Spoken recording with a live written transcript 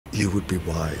you would be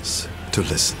wise to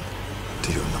listen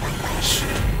to your nightmares.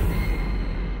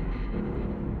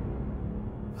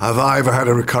 Have I ever had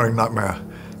a recurring nightmare?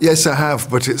 Yes, I have,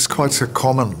 but it's quite a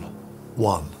common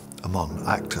one among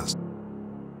actors.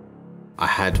 I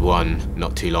had one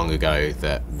not too long ago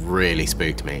that really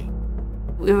spooked me.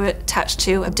 We were attached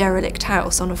to a derelict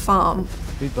house on a farm.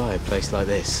 Who'd buy a place like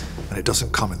this? And it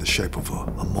doesn't come in the shape of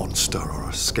a monster or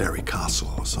a scary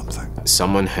castle or something.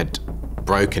 Someone had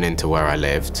broken into where I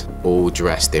lived, all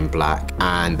dressed in black,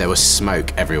 and there was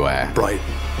smoke everywhere. Bright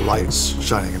lights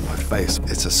shining in my face.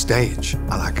 It's a stage,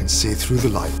 and I can see through the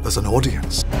light there's an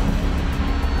audience.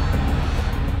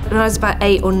 When I was about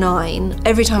 8 or 9,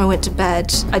 every time I went to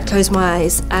bed, I'd close my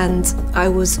eyes and I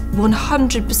was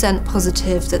 100%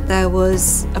 positive that there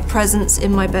was a presence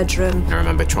in my bedroom. I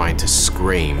remember trying to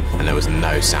scream and there was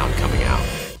no sound coming out.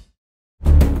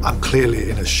 I'm clearly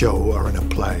in a show or in a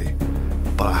play,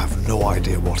 but I have no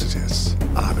idea what it is.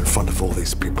 And I'm in front of all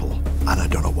these people, and I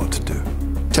don't know what to do.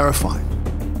 Terrifying.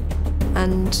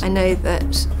 And I know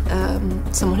that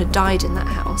someone had died in that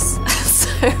house. So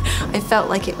I felt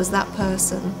like it was that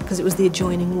person, because it was the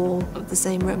adjoining wall of the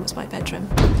same room as my bedroom.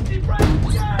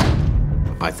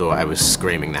 I thought I was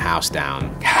screaming the house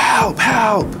down. Help,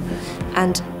 help!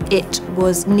 And it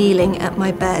was kneeling at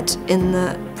my bed in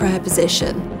the prayer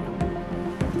position.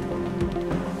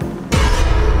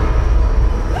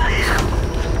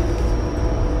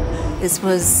 This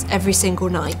was every single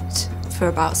night for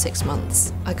about 6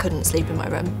 months. I couldn't sleep in my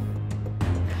room.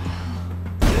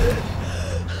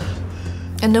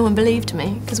 And no one believed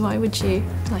me, because why would you?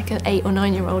 Like an 8 or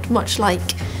 9-year-old, much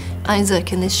like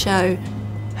Isaac in this show.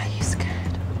 Are you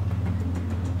scared?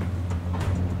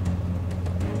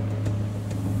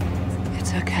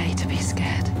 It's okay to be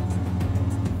scared.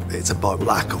 It's about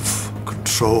lack of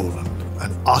control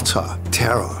and utter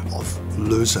terror of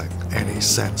losing any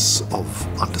sense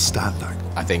of understanding.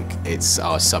 I think it's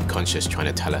our subconscious trying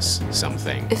to tell us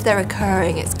something. If they're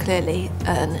occurring, it's clearly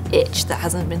an itch that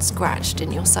hasn't been scratched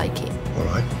in your psyche. All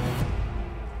right.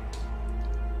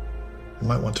 You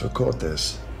might want to record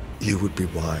this. You would be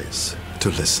wise to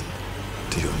listen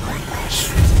to your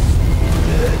nightmares.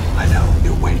 I know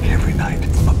you wake every night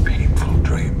from a painful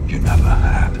dream you never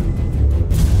had.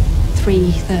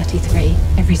 3:33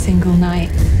 every single night.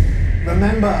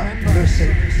 Remember,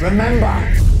 Lucy,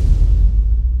 remember.